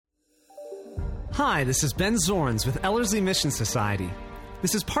Hi, this is Ben Zorns with Ellerslie Mission Society.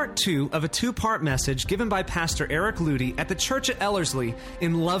 This is part 2 of a 2-part message given by Pastor Eric Ludy at the church at Ellerslie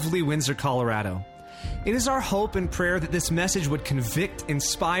in lovely Windsor, Colorado. It is our hope and prayer that this message would convict,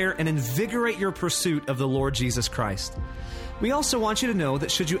 inspire, and invigorate your pursuit of the Lord Jesus Christ. We also want you to know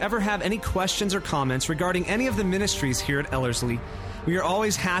that should you ever have any questions or comments regarding any of the ministries here at Ellerslie, we are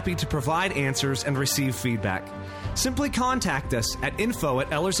always happy to provide answers and receive feedback. Simply contact us at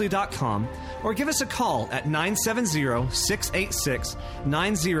info@ellerslie.com or give us a call at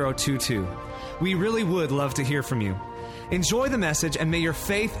 970-686-9022. We really would love to hear from you. Enjoy the message, and may your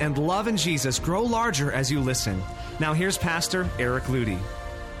faith and love in Jesus grow larger as you listen. Now here's Pastor Eric Ludy.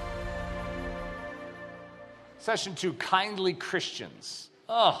 Session 2, Kindly Christians.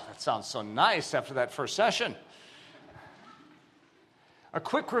 Oh, that sounds so nice after that first session. A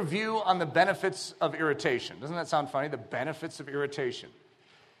quick review on the benefits of irritation. Doesn't that sound funny? The benefits of irritation.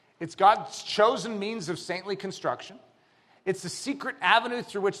 It's God's chosen means of saintly construction. It's the secret avenue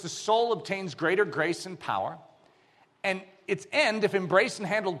through which the soul obtains greater grace and power. And its end, if embraced and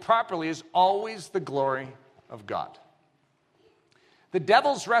handled properly, is always the glory of God. The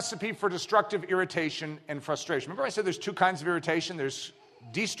devil's recipe for destructive irritation and frustration. Remember I said there's 2 kinds of irritation? There's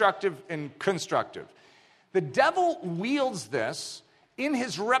destructive and constructive. The devil wields this in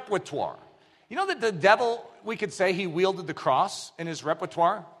his repertoire. You know that the devil, we could say he wielded the cross in his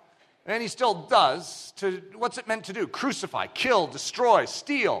repertoire? And he still does. What's it meant to do? Crucify, kill, destroy,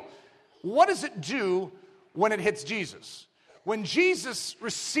 steal. What does it do when it hits Jesus? When Jesus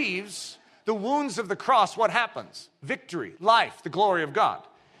receives the wounds of the cross, what happens? Victory, life, the glory of God.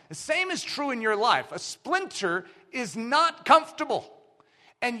 The same is true in your life. A splinter is not comfortable.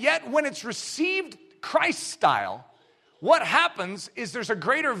 And yet when it's received Christ style, what happens is there's a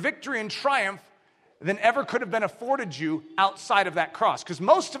greater victory and triumph than ever could have been afforded you outside of that cross. Because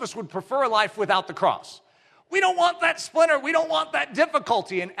most of us would prefer a life without the cross. We don't want that splinter. We don't want that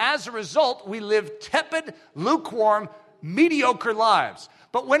difficulty. And as a result, we live tepid, lukewarm, mediocre lives.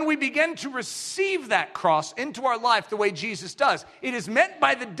 But when we begin to receive that cross into our life the way Jesus does, it is meant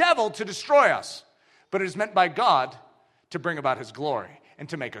by the devil to destroy us. But it is meant by God to bring about his glory and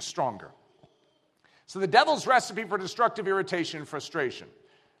to make us stronger. So the devil's recipe for destructive irritation and frustration.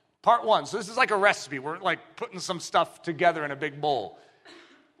 Part 1. So this is like a recipe. We're like putting some stuff together in a big bowl.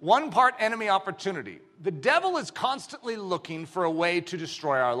 1 part enemy opportunity. The devil is constantly looking for a way to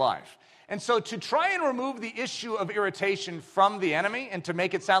destroy our life. And so to try and remove the issue of irritation from the enemy and to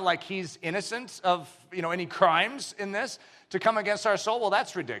make it sound like he's innocent of, any crimes in this, to come against our soul, well,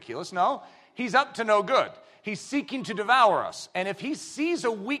 that's ridiculous. No, he's up to no good. He's seeking to devour us. And if he sees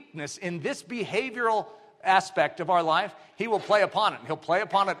a weakness in this behavioral aspect of our life, he will play upon it. And he'll play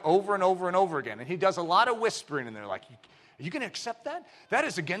upon it over and over and over again. And he does a lot of whispering in there like, are you going to accept that? That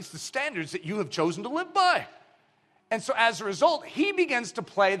is against the standards that you have chosen to live by. And so as a result, he begins to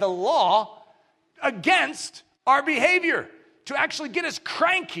play the law against our behavior to actually get us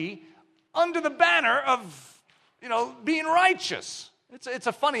cranky under the banner of, being righteous. It's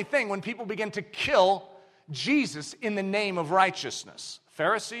a funny thing when people begin to kill Jesus in the name of righteousness.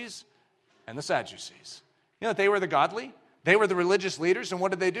 Pharisees and the Sadducees. They were the godly. They were the religious leaders. And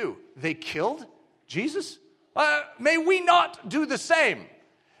what did they do? They killed Jesus? May we not do the same.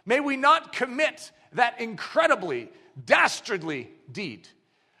 May we not commit that incredibly dastardly deed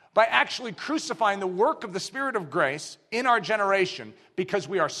by actually crucifying the work of the Spirit of grace in our generation because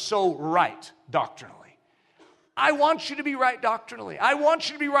we are so right doctrinally. I want you to be right doctrinally. I want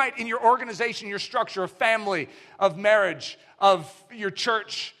you to be right in your organization, your structure of family, of marriage, of your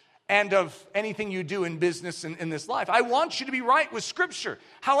church, and of anything you do in business and in this life. I want you to be right with Scripture.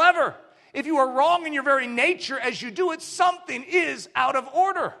 However, if you are wrong in your very nature as you do it, something is out of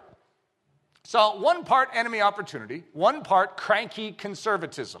order. So 1 part enemy opportunity, 1 part cranky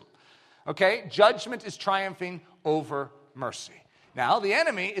conservatism. Okay? Judgment is triumphing over mercy. Now, the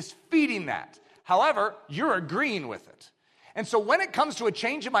enemy is feeding that. However, you're agreeing with it. And so when it comes to a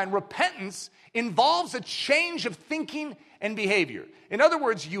change of mind, repentance involves a change of thinking and behavior. In other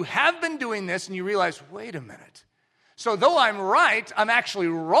words, you have been doing this and you realize, wait a minute. So though I'm right, I'm actually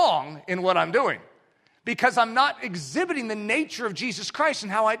wrong in what I'm doing because I'm not exhibiting the nature of Jesus Christ in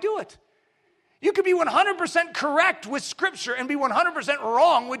how I do it. You could be 100% correct with Scripture and be 100%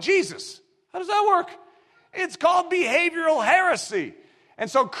 wrong with Jesus. How does that work? It's called behavioral heresy. And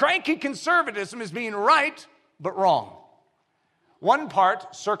so cranky conservatism is being right, but wrong. 1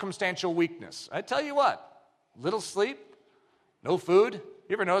 part circumstantial weakness. I tell you what, little sleep, no food.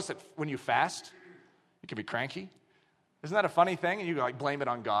 You ever notice that when you fast, you can be cranky? Isn't that a funny thing? And you blame it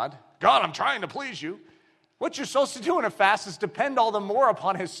on God. God, I'm trying to please you. What you're supposed to do in a fast is depend all the more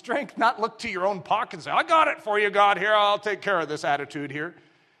upon his strength, not look to your own pocket and say, I got it for you, God, here, I'll take care of this attitude here.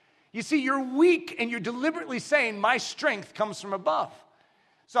 You see, you're weak and you're deliberately saying, my strength comes from above.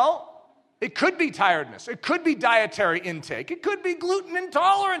 So, it could be tiredness. It could be dietary intake. It could be gluten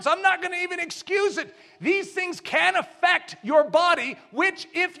intolerance. I'm not going to even excuse it. These things can affect your body, which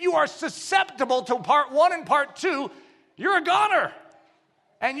if you are susceptible to part 1 and part 2, you're a goner.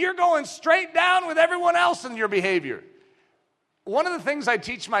 And you're going straight down with everyone else in your behavior. One of the things I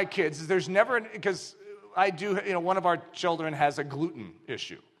teach my kids is there's never, because I do, one of our children has a gluten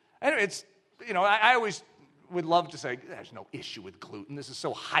issue. And it's, I always would love to say, there's no issue with gluten. This is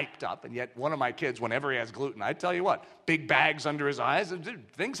so hyped up. And yet one of my kids, whenever he has gluten, I tell you what, big bags under his eyes,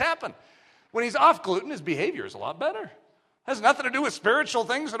 things happen. When he's off gluten, his behavior is a lot better. Has nothing to do with spiritual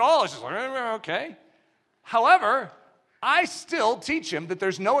things at all. It's just like, okay. However, I still teach him that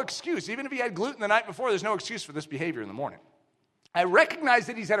there's no excuse. Even if he had gluten the night before, there's no excuse for this behavior in the morning. I recognize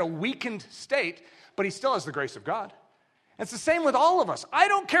that he's at a weakened state, but he still has the grace of God. It's the same with all of us. I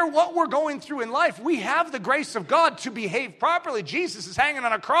don't care what we're going through in life. We have the grace of God to behave properly. Jesus is hanging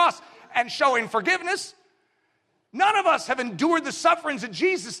on a cross and showing forgiveness. None of us have endured the sufferings that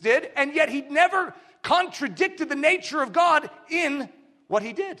Jesus did, and yet he never contradicted the nature of God in what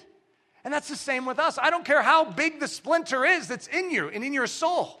he did. And that's the same with us. I don't care how big the splinter is that's in you and in your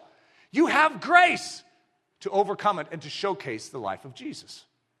soul. You have grace to overcome it and to showcase the life of Jesus.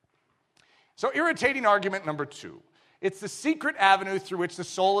 So, irritating argument number 2. It's the secret avenue through which the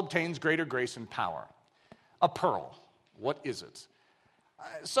soul obtains greater grace and power. A pearl. What is it?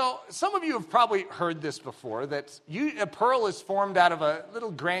 So some of you have probably heard this before, that a pearl is formed out of a little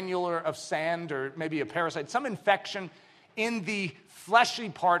granular of sand or maybe a parasite, some infection in the fleshy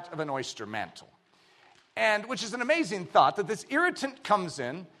part of an oyster mantle. And which is an amazing thought, that this irritant comes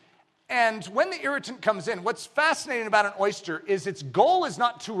in, and when the irritant comes in, what's fascinating about an oyster is its goal is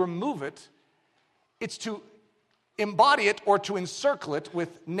not to remove it, it's to embody it or to encircle it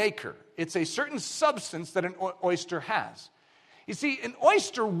with nacre. It's a certain substance that an oyster has. You see, an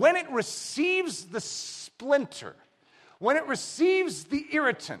oyster, when it receives the splinter, when it receives the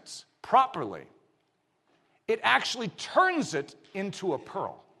irritant properly, it actually turns it into a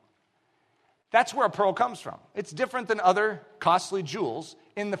pearl. That's where a pearl comes from. It's different than other costly jewels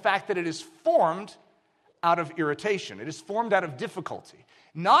in the fact that it is formed out of irritation. It is formed out of difficulty.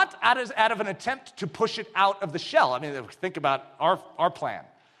 Not out of an attempt to push it out of the shell. I mean, think about our plan.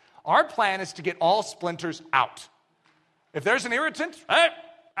 Our plan is to get all splinters out. If there's an irritant,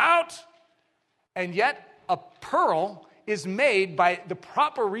 out. And yet, a pearl is made by the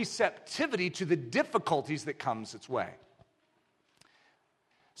proper receptivity to the difficulties that comes its way.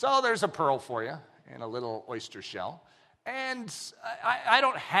 So there's a pearl for you in a little oyster shell. And I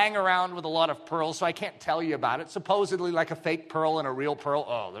don't hang around with a lot of pearls, so I can't tell you about it. Supposedly, like a fake pearl and a real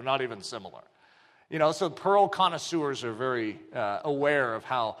pearl, they're not even similar. So pearl connoisseurs are very aware of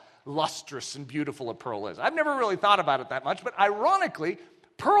how lustrous and beautiful a pearl is. I've never really thought about it that much, but ironically,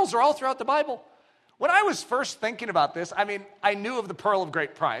 pearls are all throughout the Bible. When I was first thinking about this, I knew of the pearl of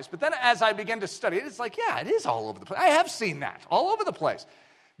great price, but then as I began to study it, it's like, yeah, it is all over the place. I have seen that all over the place.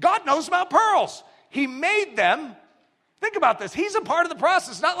 God knows about pearls. He made them. Think about this. He's a part of the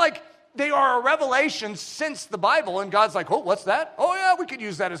process. Not like they are a revelation since the Bible, and God's like, oh, what's that? Oh, yeah, we could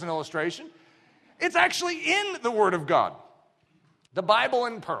use that as an illustration. It's actually in the Word of God. The Bible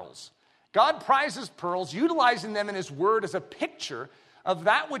and pearls. God prizes pearls, utilizing them in His Word as a picture of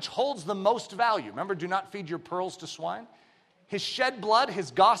that which holds the most value. Remember, do not feed your pearls to swine. His shed blood,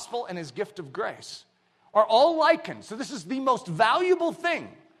 His gospel, and His gift of grace are all likened. So this is the most valuable thing,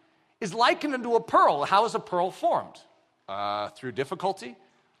 is likened unto a pearl. How is a pearl formed? Through difficulty?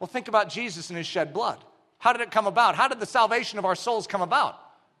 Well, think about Jesus and His shed blood. How did it come about? How did the salvation of our souls come about?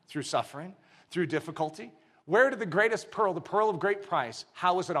 Through suffering, through difficulty. Where did the greatest pearl, the pearl of great price,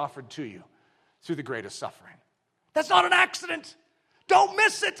 how was it offered to you? Through the greatest suffering. That's not an accident. Don't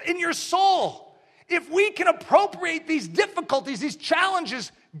miss it in your soul. If we can appropriate these difficulties, these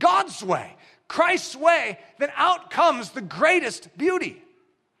challenges, God's way, Christ's way, then out comes the greatest beauty.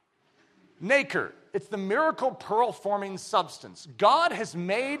 Nacre. It's the miracle pearl-forming substance. God has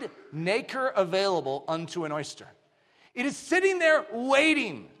made nacre available unto an oyster. It is sitting there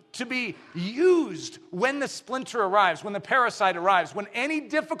waiting to be used when the splinter arrives, when the parasite arrives, when any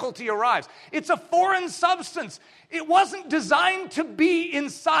difficulty arrives. It's a foreign substance. It wasn't designed to be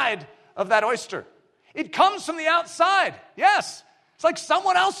inside of that oyster. It comes from the outside. Yes. It's like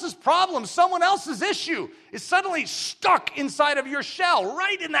someone else's problem, someone else's issue is suddenly stuck inside of your shell,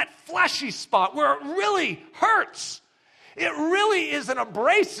 right in that fleshy spot where it really hurts. It really is an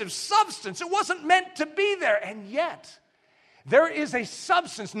abrasive substance. It wasn't meant to be there. And yet, there is a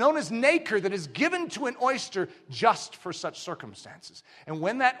substance known as nacre that is given to an oyster just for such circumstances. And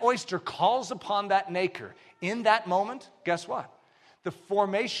when that oyster calls upon that nacre, in that moment, guess what? The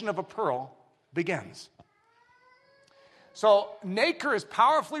formation of a pearl begins. So nacre is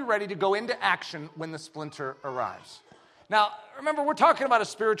powerfully ready to go into action when the splinter arrives. Now, remember, we're talking about a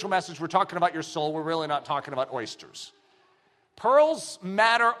spiritual message. We're talking about your soul. We're really not talking about oysters. Pearls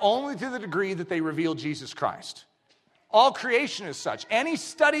matter only to the degree that they reveal Jesus Christ. All creation is such. Any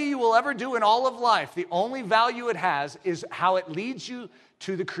study you will ever do in all of life, the only value it has is how it leads you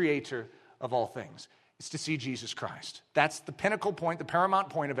to the creator of all things. It's to see Jesus Christ. That's the pinnacle point, the paramount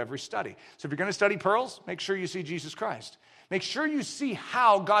point of every study. So if you're going to study pearls, make sure you see Jesus Christ. Make sure you see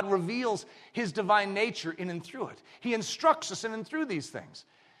how God reveals his divine nature in and through it. He instructs us in and through these things.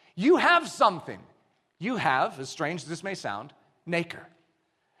 You have something. You have, as strange as this may sound, nacre.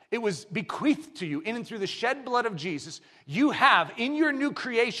 It was bequeathed to you in and through the shed blood of Jesus. You have, in your new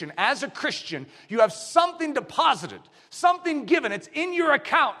creation, as a Christian, you have something deposited, something given. It's in your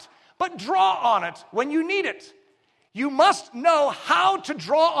account, but draw on it when you need it. You must know how to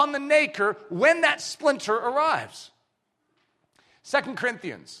draw on the nacre when that splinter arrives. 2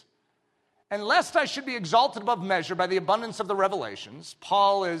 Corinthians, and lest I should be exalted above measure by the abundance of the revelations,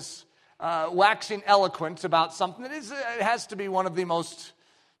 Paul is waxing eloquent about something that it has to be one of the most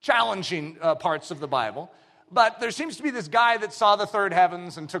challenging parts of the Bible. But there seems to be this guy that saw the third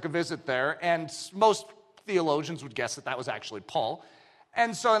heavens and took a visit there, and most theologians would guess that that was actually Paul.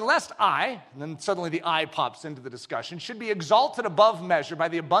 And so unless I, and then suddenly the I pops into the discussion, should be exalted above measure by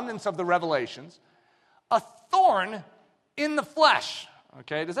the abundance of the revelations, a thorn in the flesh.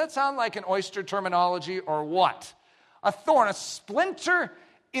 Okay, does that sound like an oyster terminology or what? A thorn, a splinter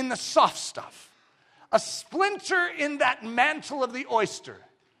in the soft stuff. A splinter in that mantle of the oyster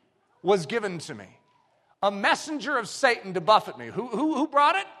was given to me. A messenger of Satan to buffet me. Who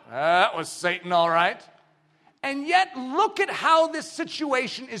brought it? That was Satan, all right. And yet, look at how this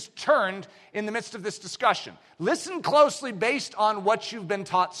situation is turned in the midst of this discussion. Listen closely based on what you've been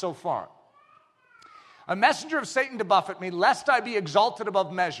taught so far. A messenger of Satan to buffet me, lest I be exalted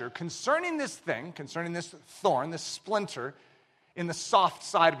above measure, concerning this thing, concerning this thorn, this splinter in the soft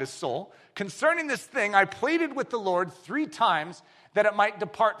side of his soul, concerning this thing, I pleaded with the Lord 3 times that it might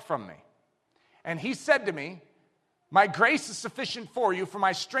depart from me. And he said to me, my grace is sufficient for you, for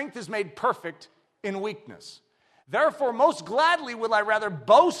my strength is made perfect in weakness. Therefore, most gladly will I rather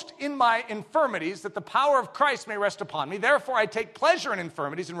boast in my infirmities, that the power of Christ may rest upon me. Therefore, I take pleasure in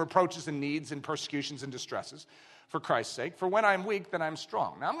infirmities and reproaches and needs and persecutions and distresses for Christ's sake. For when I'm weak, then I'm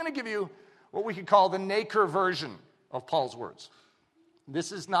strong. Now, I'm going to give you what we could call the nacre version of Paul's words.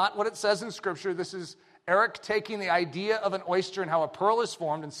 This is not what it says in Scripture. This is Eric taking the idea of an oyster and how a pearl is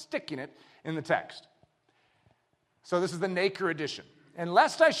formed and sticking it in the text. So this is the nacre edition. And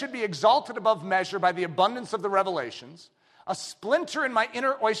lest I should be exalted above measure by the abundance of the revelations, a splinter in my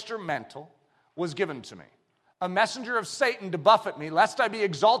inner oyster mantle was given to me. A messenger of Satan to buffet me, lest I be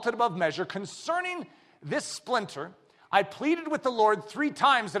exalted above measure. Concerning this splinter, I pleaded with the Lord 3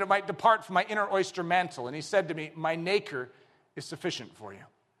 times that it might depart from my inner oyster mantle. And he said to me, my nacre is sufficient for you.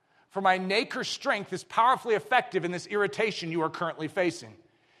 For my nacre strength is powerfully effective in this irritation you are currently facing.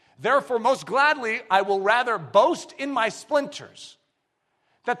 Therefore, most gladly, I will rather boast in my splinters,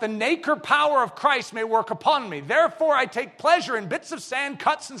 that the nacre power of Christ may work upon me. Therefore, I take pleasure in bits of sand,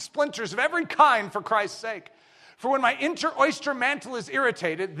 cuts, and splinters of every kind for Christ's sake. For when my inner oyster mantle is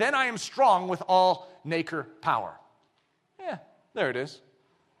irritated, then I am strong with all nacre power. Yeah, there it is.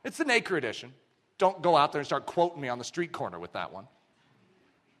 It's the nacre edition. Don't go out there and start quoting me on the street corner with that one.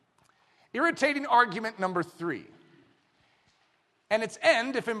 Irritating argument number 3. And its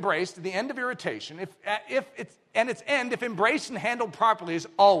end, if embraced, the end of irritation, its end, if embraced and handled properly, is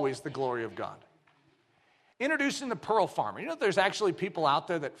always the glory of God. Introducing the pearl farmer. You know, there's actually people out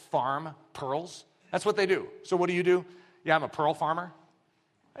there that farm pearls. That's what they do. So what do you do? Yeah, I'm a pearl farmer.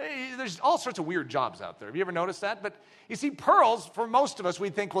 Hey, there's all sorts of weird jobs out there. Have you ever noticed that? But you see, pearls, for most of us, we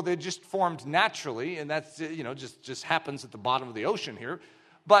think, well, they just formed naturally, and that's, just happens at the bottom of the ocean here.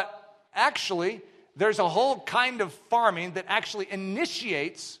 But actually, there's a whole kind of farming that actually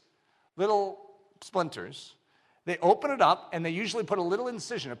initiates little splinters. They open it up, and they usually put a little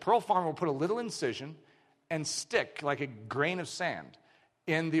incision. A pearl farmer will put a little incision and stick like a grain of sand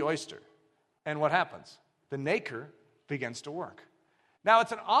in the oyster. And what happens? The nacre begins to work. Now,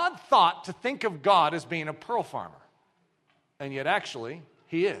 it's an odd thought to think of God as being a pearl farmer. And yet, actually,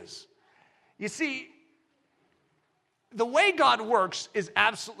 he is. You see, the way God works is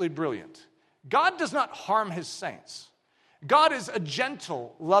absolutely brilliant. God does not harm his saints. God is a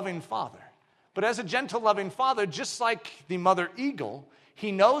gentle, loving Father. But as a gentle, loving Father, just like the mother eagle,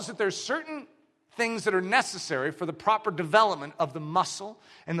 he knows that there's certain things that are necessary for the proper development of the muscle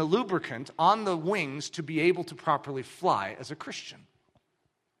and the lubricant on the wings to be able to properly fly as a Christian.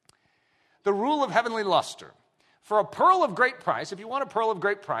 The rule of heavenly luster. For a pearl of great price, if you want a pearl of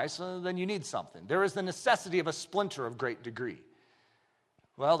great price, then you need something. There is the necessity of a splinter of great degree.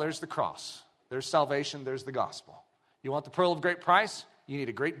 Well, there's the cross. There's salvation. There's the gospel. You want the pearl of great price? You need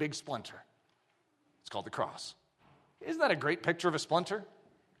a great big splinter. It's called the cross. Isn't that a great picture of a splinter?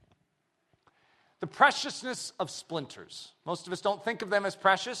 The preciousness of splinters. Most of us don't think of them as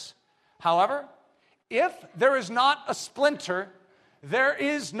precious. However, if there is not a splinter, there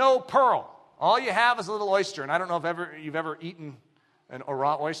is no pearl. All you have is a little oyster. And I don't know if you've ever eaten a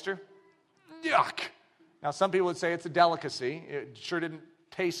raw oyster. Yuck. Now, some people would say it's a delicacy. It sure didn't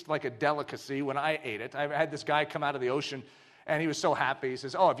taste like a delicacy when I ate it. I had this guy come out of the ocean, and he was so happy. He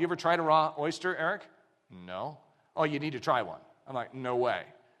says, "Oh, have you ever tried a raw oyster, Eric?" "No." "Oh, you need to try one." I'm like, "No way."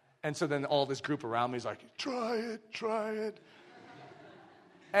 And so then all this group around me is like, try it.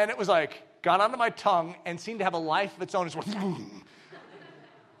 And it was like, got onto my tongue and seemed to have a life of its own. It's like,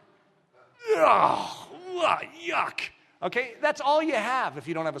 yuck. Okay, that's all you have if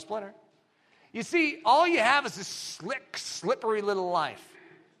you don't have a splinter. You see, all you have is this slick, slippery little life.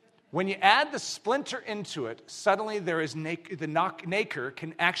 When you add the splinter into it, suddenly there is the nacre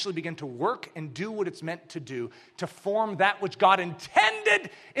can actually begin to work and do what it's meant to do to form that which God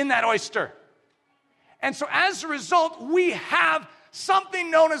intended in that oyster. And so as a result, we have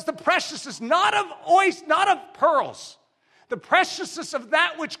something known as the preciousness, not of pearls, the preciousness of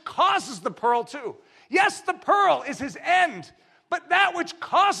that which causes the pearl too. Yes, the pearl is his end, but that which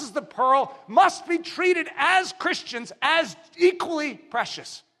causes the pearl must be treated as Christians as equally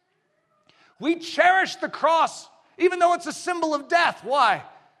precious. We cherish the cross, even though it's a symbol of death. Why?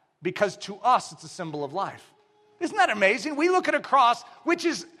 Because to us, it's a symbol of life. Isn't that amazing? We look at a cross, which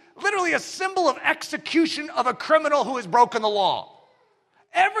is literally a symbol of execution of a criminal who has broken the law.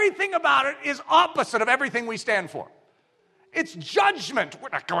 Everything about it is opposite of everything we stand for. It's judgment. We're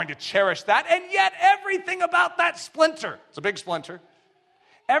not going to cherish that. And yet, everything about that splinter, it's a big splinter,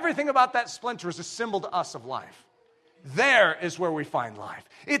 everything about that splinter is a symbol to us of life. There is where we find life.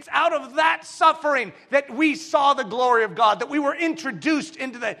 It's out of that suffering that we saw the glory of God, that we were introduced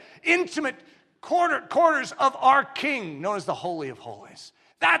into the intimate quarters of our King, known as the Holy of Holies.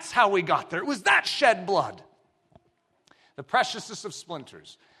 That's how we got there. It was that shed blood. The preciousness of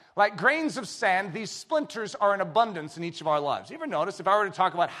splinters. Like grains of sand, these splinters are in abundance in each of our lives. You ever notice, if I were to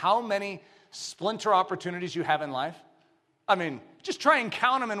talk about how many splinter opportunities you have in life, I mean, just try and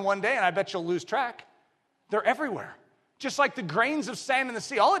count them in one day and I bet you'll lose track. They're everywhere. Just like the grains of sand in the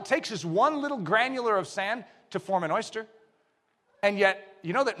sea. All it takes is one little granular of sand to form an oyster. And yet,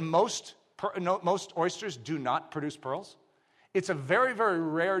 you know that most oysters do not produce pearls? It's a very, very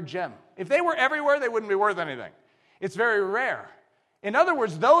rare gem. If they were everywhere, they wouldn't be worth anything. It's very rare. In other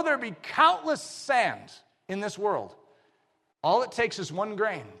words, though there be countless sands in this world, all it takes is one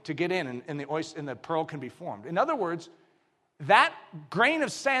grain to get in and the pearl can be formed. In other words, that grain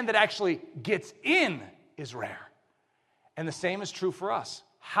of sand that actually gets in is rare. And the same is true for us.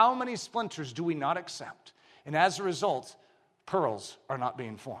 How many splinters do we not accept? And as a result, pearls are not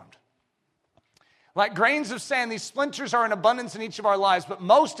being formed. Like grains of sand, these splinters are in abundance in each of our lives, but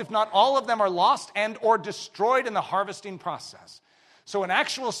most, if not all of them, are lost and or destroyed in the harvesting process. So an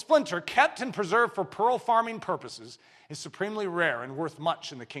actual splinter kept and preserved for pearl farming purposes is supremely rare and worth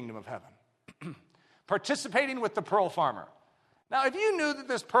much in the kingdom of heaven. Participating with the pearl farmer. Now, if you knew that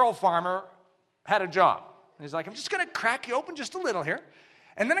this pearl farmer had a job, and he's like, I'm just going to crack you open just a little here.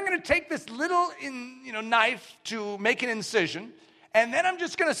 And then I'm going to take this little knife to make an incision. And then I'm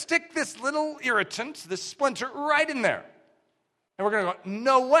just going to stick this little irritant, this splinter, right in there. And we're going to go,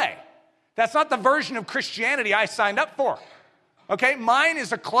 no way. That's not the version of Christianity I signed up for. Okay, mine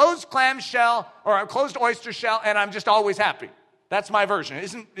is a closed clam shell or a closed oyster shell, and I'm just always happy. That's my version.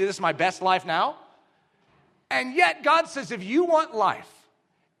 Isn't this my best life now? And yet God says, if you want life,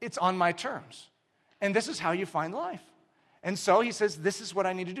 it's on my terms. And this is how you find life. And so he says, this is what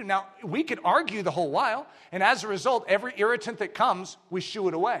I need to do. Now, we could argue the whole while, and as a result, every irritant that comes, we shoo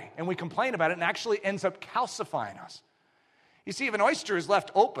it away. And we complain about it, and actually ends up calcifying us. You see, if an oyster is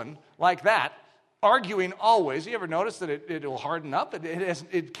left open like that, arguing always, you ever notice that it will harden up?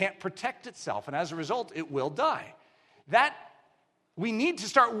 It can't protect itself, and as a result, it will die. We need to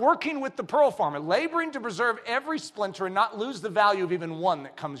start working with the pearl farmer, laboring to preserve every splinter and not lose the value of even one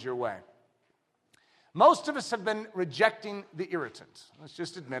that comes your way. Most of us have been rejecting the irritant. Let's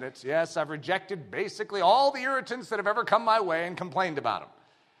just admit it. Yes, I've rejected basically all the irritants that have ever come my way and complained about them.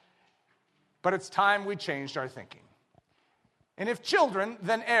 But it's time we changed our thinking. And if children,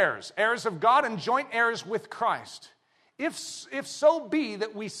 then heirs, heirs of God and joint heirs with Christ. If so be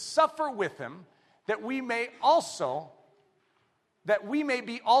that we suffer with him, that we may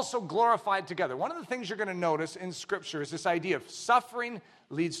be also glorified together. One of the things you're going to notice in Scripture is this idea of suffering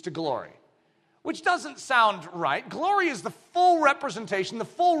leads to glory, which doesn't sound right. Glory is the full representation, the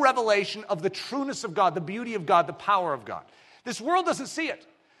full revelation of the trueness of God, the beauty of God, the power of God. This world doesn't see it.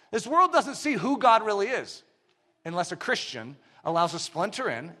 This world doesn't see who God really is unless a Christian allows a splinter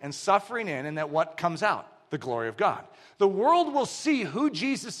in and suffering in, and that what comes out? The glory of God. The world will see who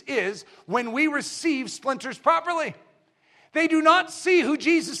Jesus is when we receive splinters properly. They do not see who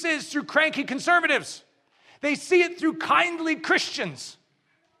Jesus is through cranky conservatives. They see it through kindly Christians.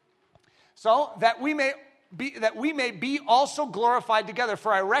 So that we may be also glorified together.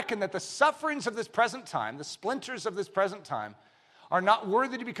 For I reckon that the sufferings of this present time, the splinters of this present time, are not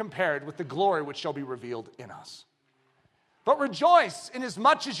worthy to be compared with the glory which shall be revealed in us. But rejoice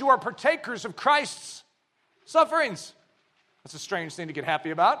inasmuch as you are partakers of Christ's sufferings. That's a strange thing to get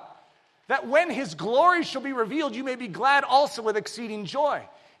happy about. That when his glory shall be revealed, you may be glad also with exceeding joy.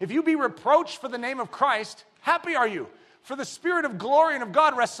 If you be reproached for the name of Christ, happy are you, for the Spirit of glory and of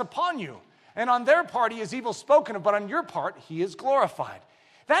God rests upon you. And on their part he is evil spoken of, but on your part he is glorified.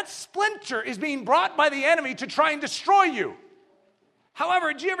 That splinter is being brought by the enemy to try and destroy you.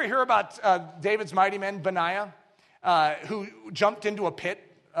 However, did you ever hear about David's mighty man, Benaiah, who jumped into a pit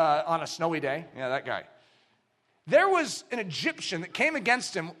on a snowy day? Yeah, that guy. There was an Egyptian that came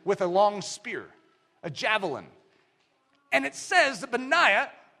against him with a long spear, a javelin. And it says that Benaiah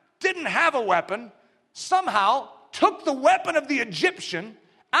didn't have a weapon, somehow took the weapon of the Egyptian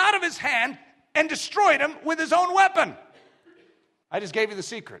out of his hand and destroyed him with his own weapon. I just gave you the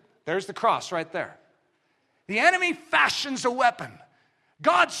secret. There's the cross right there. The enemy fashions a weapon.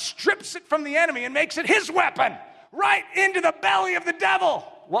 God strips it from the enemy and makes it his weapon, right into the belly of the devil.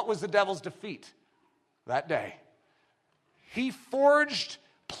 What was the devil's defeat that day? He forged,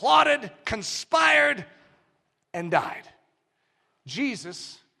 plotted, conspired, and died.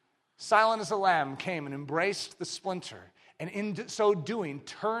 Jesus, silent as a lamb, came and embraced the splinter, and in so doing,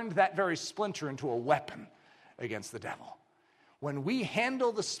 turned that very splinter into a weapon against the devil. When we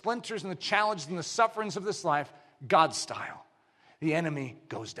handle the splinters and the challenges and the sufferings of this life, God style, the enemy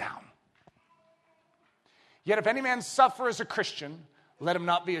goes down. Yet if any man suffer as a Christian, let him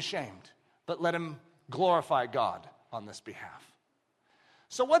not be ashamed, but let him glorify God on this behalf.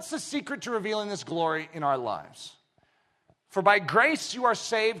 So what's the secret to revealing this glory in our lives? For by grace you are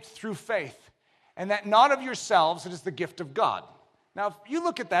saved through faith, and that not of yourselves, it is the gift of God. Now, if you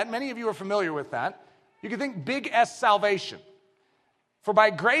look at that, many of you are familiar with that. You can think big S salvation. For by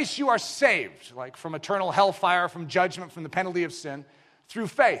grace you are saved, like from eternal hellfire, from judgment, from the penalty of sin, through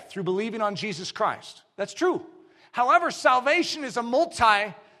faith, through believing on Jesus Christ. That's true. However, salvation is a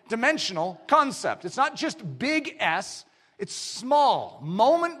multi-dimensional concept. It's not just big S, it's small,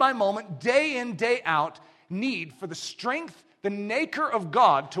 moment by moment, day in, day out, need for the strength, the nature of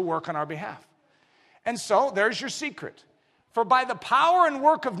God to work on our behalf. And so, there's your secret. For by the power and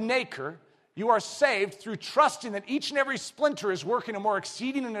work of nature, you are saved through trusting that each and every splinter is working a more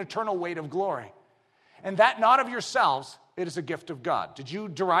exceeding and eternal weight of glory. And that not of yourselves, it is a gift of God. Did you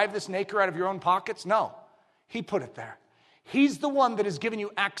derive this nature out of your own pockets? No. He put it there. He's the one that has given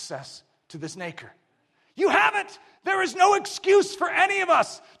you access to this nature. You have it. There is no excuse for any of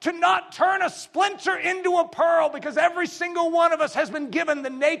us to not turn a splinter into a pearl, because every single one of us has been given the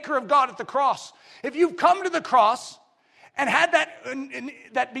nature of God at the cross. If you've come to the cross and had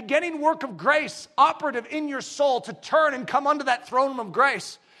that beginning work of grace operative in your soul to turn and come under that throne room of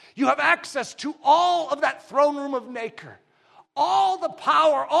grace, you have access to all of that throne room of nature, all the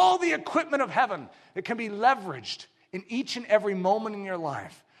power, all the equipment of heaven that can be leveraged in each and every moment in your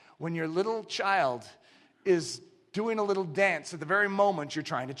life when your little child is doing a little dance at the very moment you're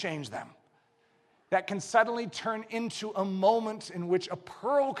trying to change them. That can suddenly turn into a moment in which a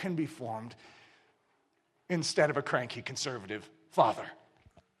pearl can be formed instead of a cranky conservative father.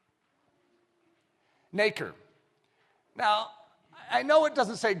 Nacre. Now, I know it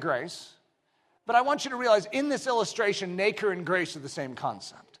doesn't say grace, but I want you to realize in this illustration, nacre and grace are the same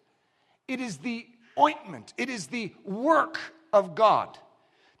concept. It is the ointment, it is the work of God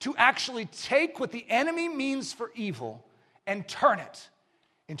to actually take what the enemy means for evil and turn it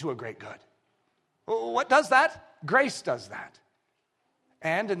into a great good. What does that? Grace does that.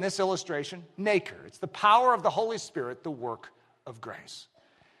 And in this illustration, nacre. It's the power of the Holy Spirit, the work of grace.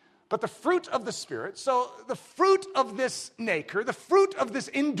 but the fruit of the Spirit. So the fruit of this nature, the fruit of this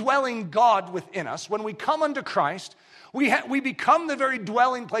indwelling God within us, when we come unto Christ, we become the very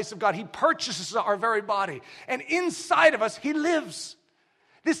dwelling place of God. He purchases our very body. And inside of us, He lives.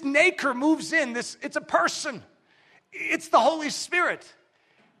 This nature moves in. It's a person. It's the Holy Spirit.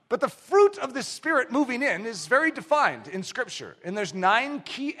 But the fruit of the Spirit moving in is very defined in Scripture. And there's 9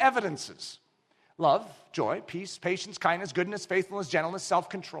 key evidences. Love, joy, peace, patience, kindness, goodness, faithfulness, gentleness,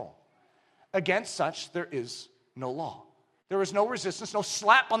 self-control. Against such, there is no law. There is no resistance, no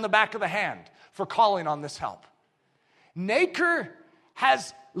slap on the back of the hand for calling on this help. Nature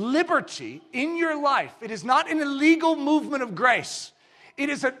has liberty in your life. It is not an illegal movement of grace. It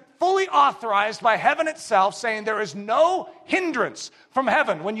is fully authorized by heaven itself, saying there is no hindrance from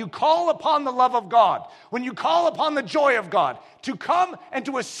heaven when you call upon the love of God, when you call upon the joy of God, to come and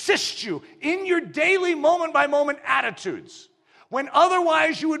to assist you in your daily moment-by-moment attitudes. When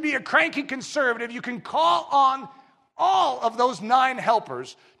otherwise you would be a cranky conservative, you can call on all of those 9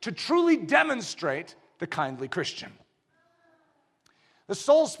 helpers to truly demonstrate the kindly Christian. The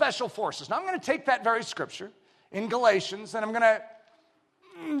soul's special forces. Now I'm going to take that very scripture in Galatians, and I'm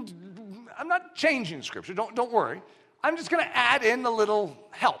not changing scripture, don't worry. I'm just going to add in a little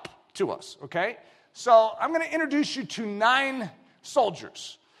help to us, okay? So I'm going to introduce you to 9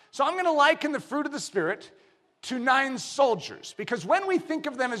 soldiers. So I'm going to liken the fruit of the Spirit to 9 soldiers, because when we think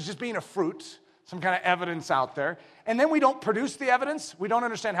of them as just being a fruit, some kind of evidence out there, and then we don't produce the evidence, we don't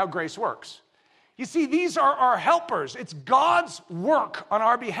understand how grace works. You see, these are our helpers. It's God's work on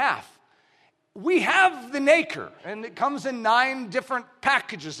our behalf. We have the nature, and it comes in 9 different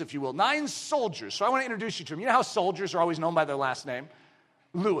packages, if you will, 9 soldiers. So I want to introduce you to them. You know how soldiers are always known by their last name?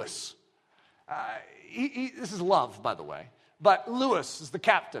 Lewis. This is love, by the way. But Lewis is the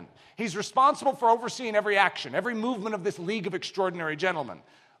captain. He's responsible for overseeing every action, every movement of this League of Extraordinary Gentlemen.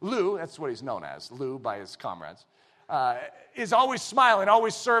 Lou, that's what he's known as, Lou by his comrades, is always smiling,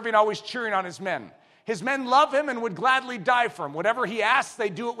 always serving, always cheering on his men. His men love him and would gladly die for him. Whatever he asks, they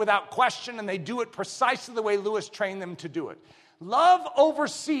do it without question, and they do it precisely the way Lewis trained them to do it. Love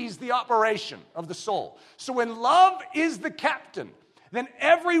oversees the operation of the soul. So when love is the captain, then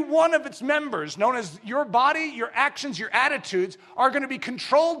every one of its members, known as your body, your actions, your attitudes, are going to be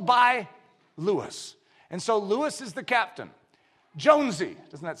controlled by Lewis. And so Lewis is the captain. Jonesy,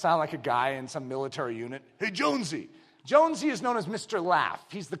 doesn't that sound like a guy in some military unit? Hey, Jonesy. Jonesy is known as Mr. Laugh.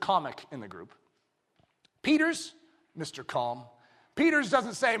 He's the comic in the group. Peters, Mr. Calm. Peters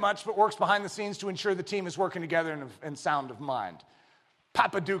doesn't say much, but works behind the scenes to ensure the team is working together and sound of mind.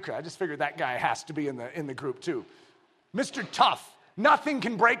 Papaduca, I just figured that guy has to be in the group too. Mr. Tough, nothing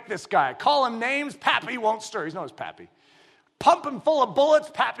can break this guy. Call him names, Pappy won't stir. He's known as Pappy. Pump him full of bullets,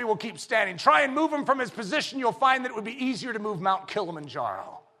 Pappy will keep standing. Try and move him from his position, you'll find that it would be easier to move Mount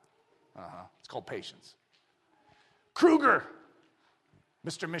Kilimanjaro. It's called patience. Kruger,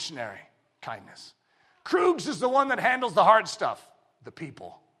 Mr. Missionary, kindness. Krugs is the one that handles the hard stuff, the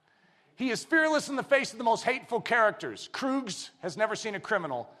people. He is fearless in the face of the most hateful characters. Krugs has never seen a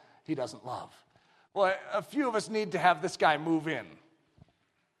criminal he doesn't love. Well, a few of us need to have this guy move in.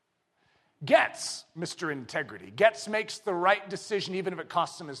 Getz, Mr. Integrity. Getz makes the right decision even if it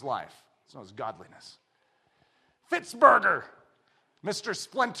costs him his life. It's known as godliness. Fitzberger, Mr.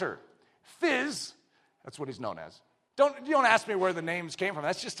 Splinter. Fizz, that's what he's known as. You don't ask me where the names came from.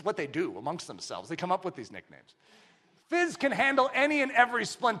 That's just what they do amongst themselves. They come up with these nicknames. Fizz can handle any and every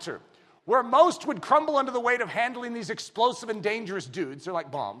splinter. Where most would crumble under the weight of handling these explosive and dangerous dudes, they're like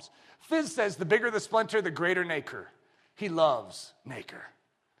bombs, Fizz says the bigger the splinter, the greater Naker. He loves Naker.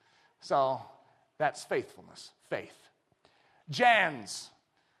 So that's faithfulness, faith. Jans,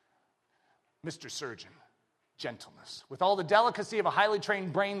 Mr. Surgeon. Gentleness. With all the delicacy of a highly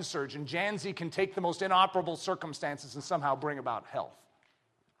trained brain surgeon, Jansy can take the most inoperable circumstances and somehow bring about health.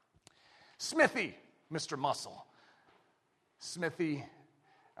 Smithy, Mr. Muscle. Smithy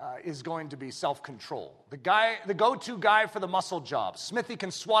is going to be self-control. The go-to guy for the muscle job. Smithy can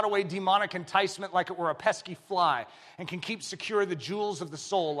swat away demonic enticement like it were a pesky fly and can keep secure the jewels of the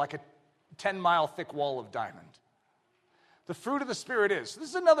soul like a 10-mile thick wall of diamond. The fruit of the Spirit is. This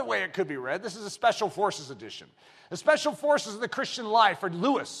is another way it could be read. This is a Special Forces edition. The Special Forces of the Christian life are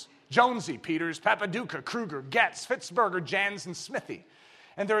Lewis, Jonesy, Peters, Papaduca, Kruger, Getz, Fitzberger, Jans, and Smithy.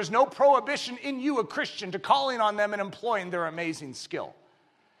 And there is no prohibition in you, a Christian, to calling on them and employing their amazing skill.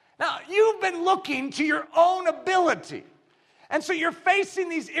 Now, you've been looking to your own ability. And so you're facing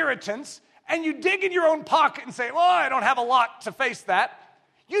these irritants, and you dig in your own pocket and say, well, I don't have a lot to face that.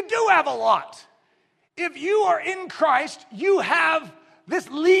 You do have a lot. If you are in Christ, you have this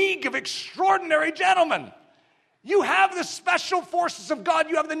league of extraordinary gentlemen. You have the special forces of God.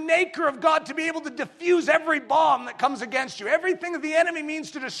 You have the nacre of God to be able to diffuse every bomb that comes against you. Everything that the enemy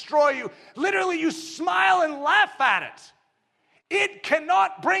means to destroy you. Literally, you smile and laugh at it. It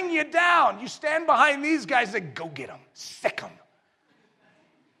cannot bring you down. You stand behind these guys and say, go get them, sick them.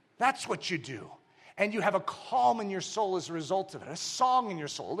 That's what you do. And you have a calm in your soul as a result of it, a song in your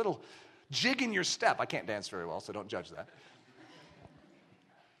soul, a little jig in your step. I can't dance very well, so don't judge that.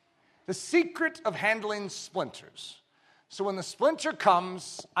 The secret of handling splinters. So when the splinter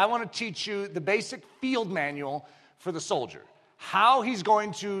comes, I want to teach you the basic field manual for the soldier, how he's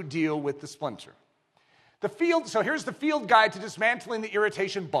going to deal with the splinter. So here's the field guide to dismantling the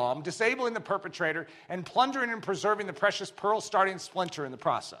irritation bomb, disabling the perpetrator, and plundering and preserving the precious pearl-starting splinter in the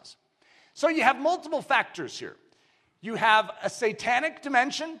process. So you have multiple factors here. You have a satanic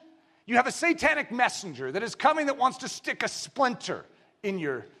dimension. You have a satanic messenger that is coming that wants to stick a splinter in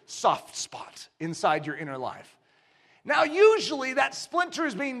your soft spot inside your inner life. Now, usually that splinter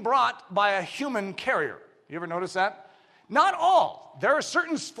is being brought by a human carrier. You ever notice that? Not all. There are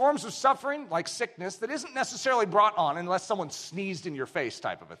certain forms of suffering, like sickness, that isn't necessarily brought on unless someone sneezed in your face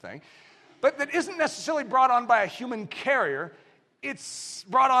type of a thing, but that isn't necessarily brought on by a human carrier. It's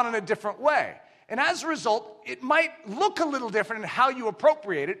brought on in a different way. And as a result, it might look a little different in how you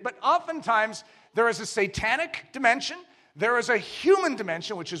appropriate it, but oftentimes there is a satanic dimension. There is a human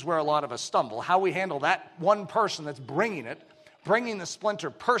dimension, which is where a lot of us stumble. How we handle that one person that's bringing the splinter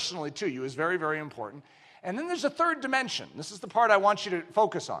personally to you is very, very important. And then there's a third dimension. This is the part I want you to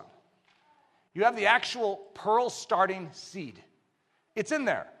focus on. You have the actual pearl-starting seed. It's in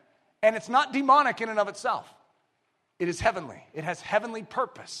there. And it's not demonic in and of itself. It is heavenly. It has heavenly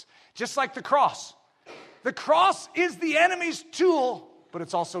purpose. Just like the cross. The cross is the enemy's tool, but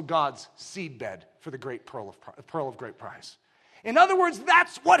it's also God's seedbed for the great pearl of great price. In other words,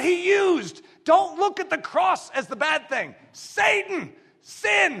 that's what he used. Don't look at the cross as the bad thing. Satan,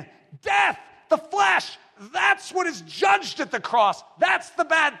 sin, death, the flesh, that's what is judged at the cross. That's the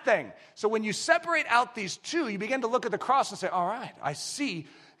bad thing. So when you separate out these two, you begin to look at the cross and say, all right, I see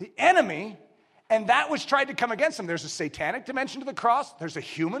the enemy and that which tried to come against him. There's a satanic dimension to the cross. There's a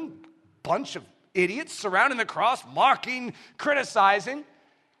human bunch of idiots surrounding the cross, mocking, criticizing.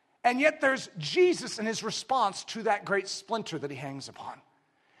 And yet there's Jesus and his response to that great splinter that he hangs upon.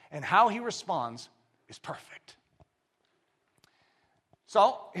 And how he responds is perfect.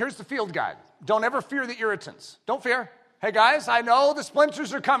 So here's the field guide. Don't ever fear the irritants. Don't fear. Hey guys, I know the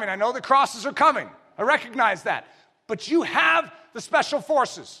splinters are coming. I know the crosses are coming. I recognize that. But you have the special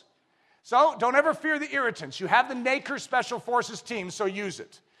forces. So don't ever fear the irritants. You have the Nacre Special Forces team, so use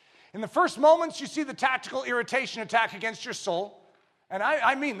it. In the first moments, you see the tactical irritation attack against your soul. And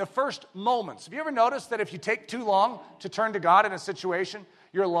I mean the first moments. Have you ever noticed that if you take too long to turn to God in a situation,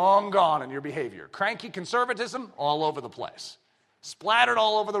 you're long gone in your behavior? Cranky conservatism, all over the place. Splattered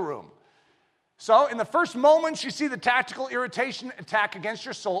all over the room. So in the first moments, you see the tactical irritation attack against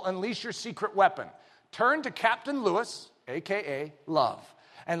your soul, unleash your secret weapon. Turn to Captain Lewis, a.k.a. Love,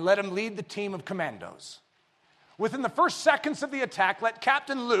 and let him lead the team of commandos. Within the first seconds of the attack, let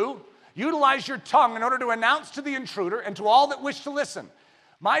Captain Lou utilize your tongue in order to announce to the intruder and to all that wish to listen,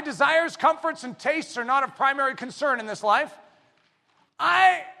 my desires, comforts, and tastes are not of primary concern in this life.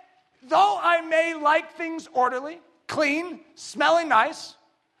 Though I may like things orderly, clean, smelling nice,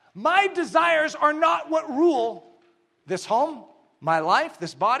 my desires are not what rule this home, my life,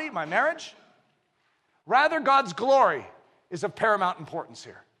 this body, my marriage. Rather, God's glory is of paramount importance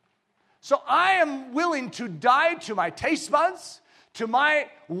here. So I am willing to die to my taste buds, to my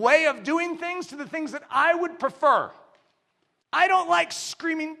way of doing things, to the things that I would prefer. I don't like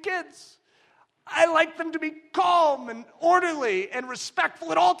screaming kids. I like them to be calm and orderly and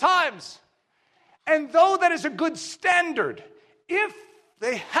respectful at all times. And though that is a good standard, if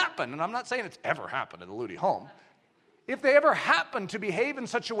they happen, and I'm not saying it's ever happened in the Ludi home, if they ever happen to behave in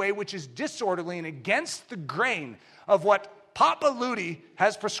such a way which is disorderly and against the grain of what Papa Ludi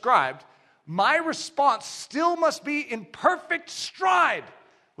has prescribed, my response still must be in perfect stride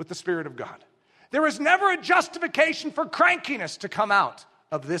with the Spirit of God. There is never a justification for crankiness to come out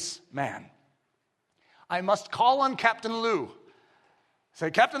of this man. I must call on Captain Lou.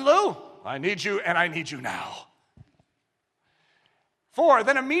 Say, Captain Lou, I need you, and I need you now. 4,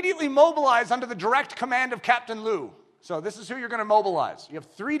 then immediately mobilize under the direct command of Captain Lou. So this is who you're going to mobilize. You have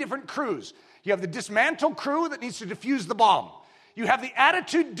 3 different crews. You have the dismantle crew that needs to defuse the bomb. You have the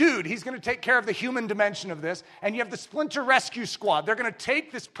attitude dude. He's going to take care of the human dimension of this. And you have the splinter rescue squad. They're going to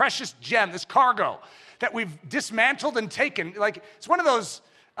take this precious gem, this cargo that we've dismantled and taken. Like, it's one of those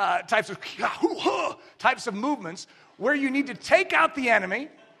types of movements where you need to take out the enemy,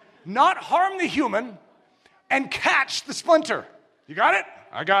 not harm the human, and catch the splinter. You got it?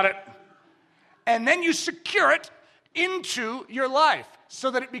 I got it. And then you secure it into your life so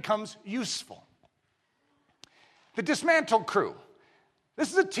that it becomes useful. The dismantled crew.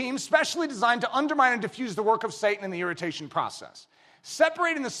 This is a team specially designed to undermine and diffuse the work of Satan in the irritation process,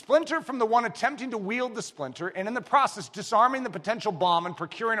 separating the splinter from the one attempting to wield the splinter, and in the process disarming the potential bomb and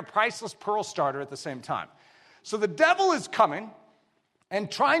procuring a priceless pearl starter at the same time. So the devil is coming and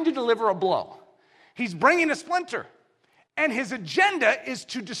trying to deliver a blow. He's bringing a splinter, and his agenda is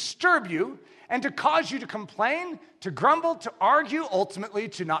to disturb you and to cause you to complain, to grumble, to argue, ultimately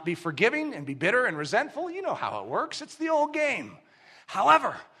to not be forgiving and be bitter and resentful. You know how it works. It's the old game.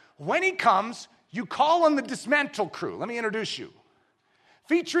 However, when he comes, you call on the dismantle crew. Let me introduce you.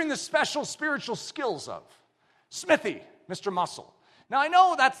 Featuring the special spiritual skills of Smithy, Mr. Muscle. Now, I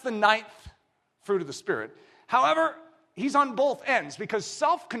know that's the 9th fruit of the Spirit. However, he's on both ends because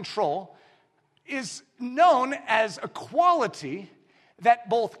self-control is known as a quality that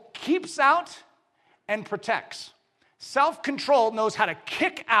both keeps out and protects. Self-control knows how to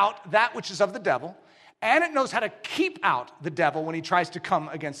kick out that which is of the devil, and it knows how to keep out the devil when he tries to come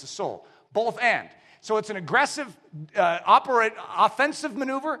against the soul. Both and. So it's an aggressive, offensive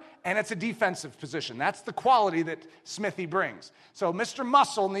maneuver, and it's a defensive position. That's the quality that Smithy brings. So Mr.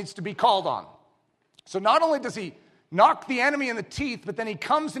 Muscle needs to be called on. So not only does he knock the enemy in the teeth, but then he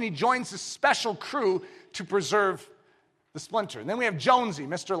comes and he joins this special crew to preserve the splinter. And then we have Jonesy,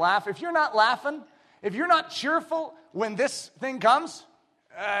 Mr. Laugh. If you're not laughing, if you're not cheerful when this thing comes,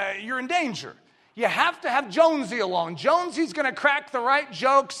 you're in danger. You have to have Jonesy along. Jonesy's going to crack the right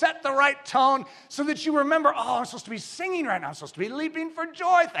joke, set the right tone, so that you remember, oh, I'm supposed to be singing right now. I'm supposed to be leaping for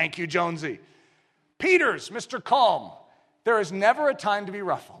joy. Thank you, Jonesy. Peters, Mr. Calm. There is never a time to be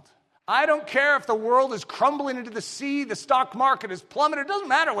ruffled. I don't care if the world is crumbling into the sea, the stock market is plummeted. It doesn't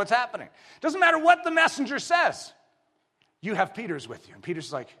matter what's happening. It doesn't matter what the messenger says. You have Peters with you. And Peter's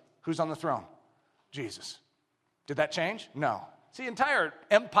is like, who's on the throne? Jesus. Did that change? No. See, entire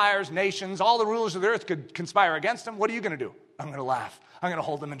empires, nations, all the rulers of the earth could conspire against him. What are you going to do? I'm going to laugh. I'm going to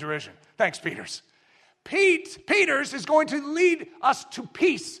hold them in derision. Thanks, Peters. Peters is going to lead us to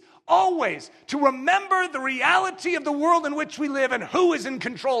peace, always, to remember the reality of the world in which we live and who is in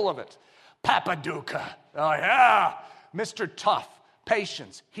control of it. Papaduka. Oh, yeah. Mr. Tough.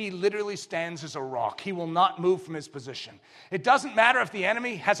 Patience. He literally stands as a rock. He will not move from his position. It doesn't matter if the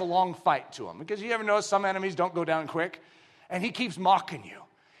enemy has a long fight to him, because you ever notice some enemies don't go down quick? And he keeps mocking you.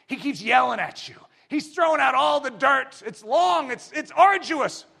 He keeps yelling at you. He's throwing out all the dirt. It's long. It's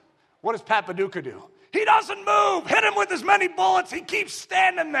arduous. What does Papaduka do? He doesn't move. Hit him with as many bullets. He keeps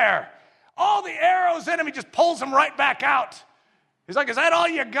standing there. All the arrows in him, he just pulls them right back out. He's like, is that all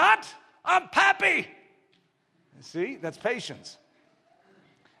you got? I'm Pappy. See, that's patience.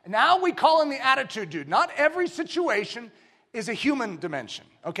 And now we call him the attitude dude. Not every situation is a human dimension.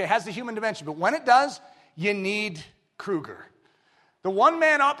 Okay, has the human dimension. But when it does, you need Kruger. The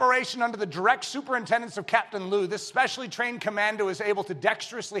one-man operation under the direct superintendence of Captain Lou, this specially trained commando is able to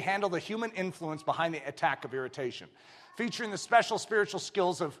dexterously handle the human influence behind the attack of irritation, featuring the special spiritual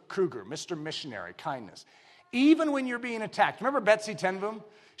skills of Kruger, Mr. Missionary, kindness. Even when you're being attacked. Remember Betsy Tenboom?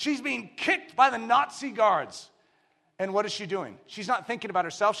 She's being kicked by the Nazi guards. And what is she doing? She's not thinking about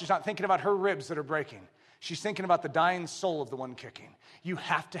herself. She's not thinking about her ribs that are breaking. She's thinking about the dying soul of the one kicking. You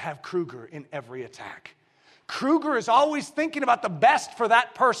have to have Kruger in every attack. Kruger is always thinking about the best for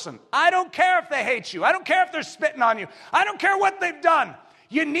that person. I don't care if they hate you. I don't care if they're spitting on you. I don't care what they've done.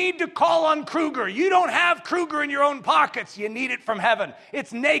 You need to call on Kruger. You don't have Kruger in your own pockets. You need it from heaven.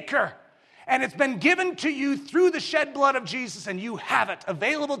 It's Naker. And it's been given to you through the shed blood of Jesus, and you have it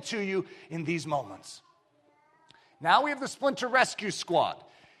available to you in these moments. Now we have the Splinter Rescue Squad.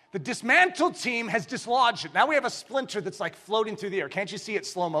 The dismantled team has dislodged it. Now we have a splinter that's like floating through the air. Can't you see it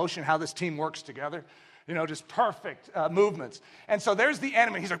slow motion, how this team works together? You know, just perfect movements. And so there's the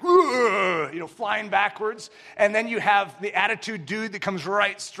enemy. He's like, flying backwards. And then you have the attitude dude that comes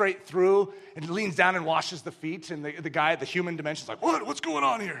right straight through and leans down and washes the feet. And the guy at the human dimension is like, what's going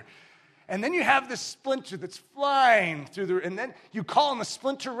on here? And then you have this splinter that's flying through the, and then you call them the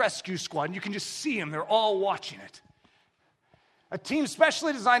Splinter Rescue Squad, and you can just see them. They're all watching it. A team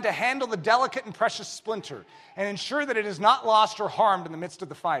specially designed to handle the delicate and precious splinter and ensure that it is not lost or harmed in the midst of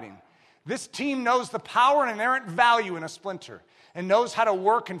the fighting. This team knows the power and inherent value in a splinter and knows how to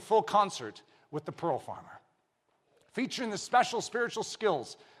work in full concert with the pearl farmer. Featuring the special spiritual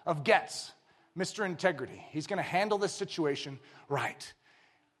skills of Getz, Mr. Integrity. He's going to handle this situation right.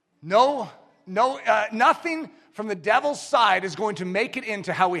 Nothing from the devil's side is going to make it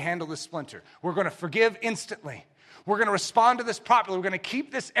into how we handle this splinter. We're going to forgive instantly. We're going to respond to this properly. We're going to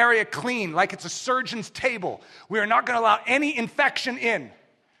keep this area clean like it's a surgeon's table. We are not going to allow any infection in.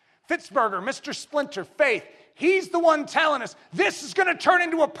 Fitzberger, Mr. Splinter, Faith, he's the one telling us this is going to turn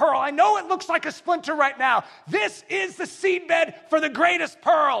into a pearl. I know it looks like a splinter right now. This is the seedbed for the greatest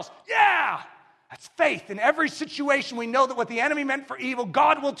pearls. Yeah, that's faith. In every situation, we know that what the enemy meant for evil,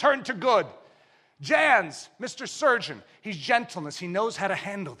 God will turn to good. Jans, Mr. Surgeon, he's gentleness. He knows how to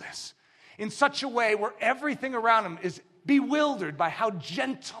handle this in such a way where everything around him is bewildered by how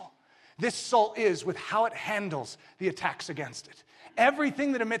gentle this soul is with how it handles the attacks against it.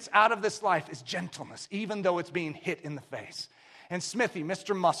 Everything that emits out of this life is gentleness, even though it's being hit in the face. And Smithy,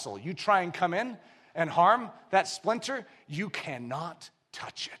 Mr. Muscle, you try and come in and harm that splinter, you cannot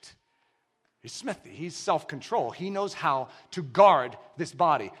touch it. He's Smithy. He's self-control. He knows how to guard this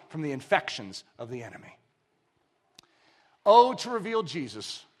body from the infections of the enemy. Oh, to reveal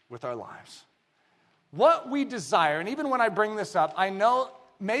Jesus with our lives. What we desire, and even when I bring this up, I know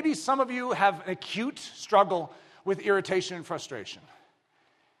maybe some of you have an acute struggle with irritation and frustration.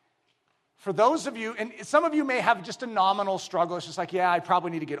 For those of you, and some of you may have just a nominal struggle. It's just like, yeah, I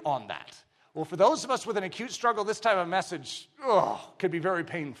probably need to get on that. Well, for those of us with an acute struggle, this type of message could be very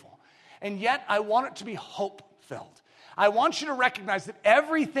painful. And yet, I want it to be hope-filled. I want you to recognize that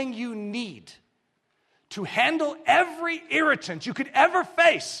everything you need to handle every irritant you could ever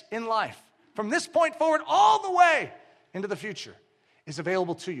face in life, from this point forward all the way into the future, is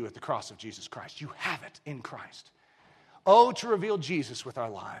available to you at the cross of Jesus Christ. You have it in Christ. Oh, to reveal Jesus with our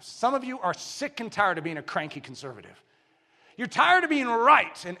lives. Some of you are sick and tired of being a cranky conservative. You're tired of being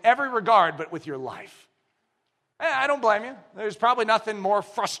right in every regard, but with your life. I don't blame you. There's probably nothing more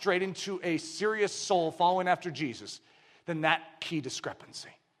frustrating to a serious soul following after Jesus than that key discrepancy.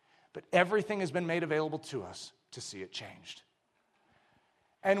 But everything has been made available to us to see it changed.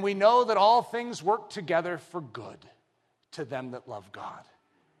 And we know that all things work together for good to them that love God.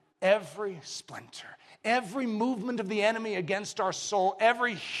 Every splinter, every movement of the enemy against our soul,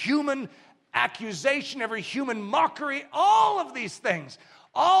 every human accusation, every human mockery, all of these things,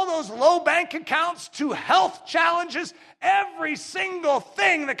 all those low bank accounts to health challenges, every single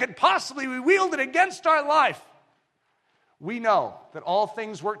thing that could possibly be wielded against our life, we know that all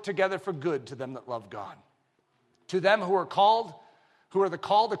things work together for good to them that love God. To them who are called, who are the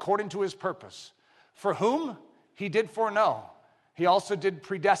called according to his purpose. For whom he did foreknow, he also did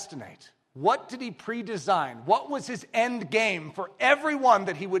predestinate. What did he predesign? What was his end game for everyone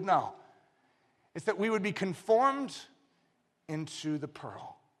that he would know? It's that we would be conformed into the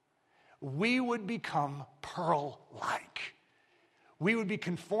pearl. We would become pearl-like. We would be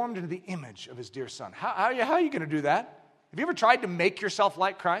conformed into the image of his dear son. How are you going to do that? Have you ever tried to make yourself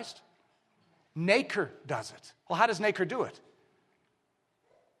like Christ? Nacre does it. Well, how does Nacre do it?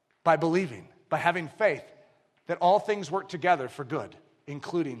 By believing, by having faith that all things work together for good,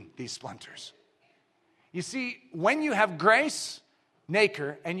 including these splinters. You see, when you have grace,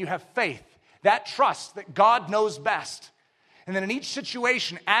 Nacre, and you have faith, that trust that God knows best, and then in each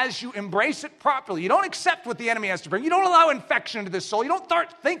situation, as you embrace it properly, you don't accept what the enemy has to bring. You don't allow infection into this soul. You don't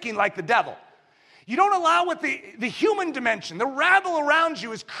start thinking like the devil. You don't allow what the human dimension, the rabble around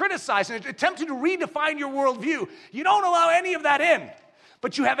you is criticizing, attempting to redefine your worldview. You don't allow any of that in.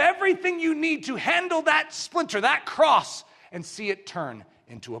 But you have everything you need to handle that splinter, that cross, and see it turn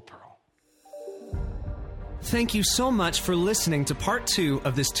into a pearl. Thank you so much for listening to part 2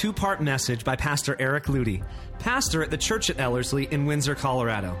 of this 2-part message by Pastor Eric Ludy, pastor at the Church at Ellerslie in Windsor,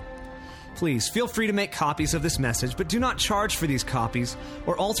 Colorado. Please feel free to make copies of this message, but do not charge for these copies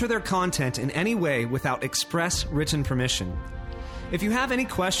or alter their content in any way without express written permission. If you have any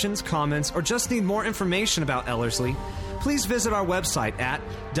questions, comments, or just need more information about Ellerslie, please visit our website at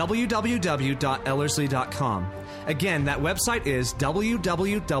www.ellerslie.com. Again, that website is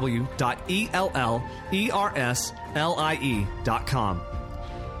www.ellerslie.com.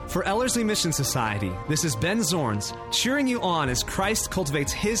 For Ellerslie Mission Society, this is Ben Zorns, cheering you on as Christ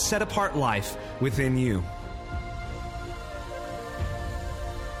cultivates his set-apart life within you.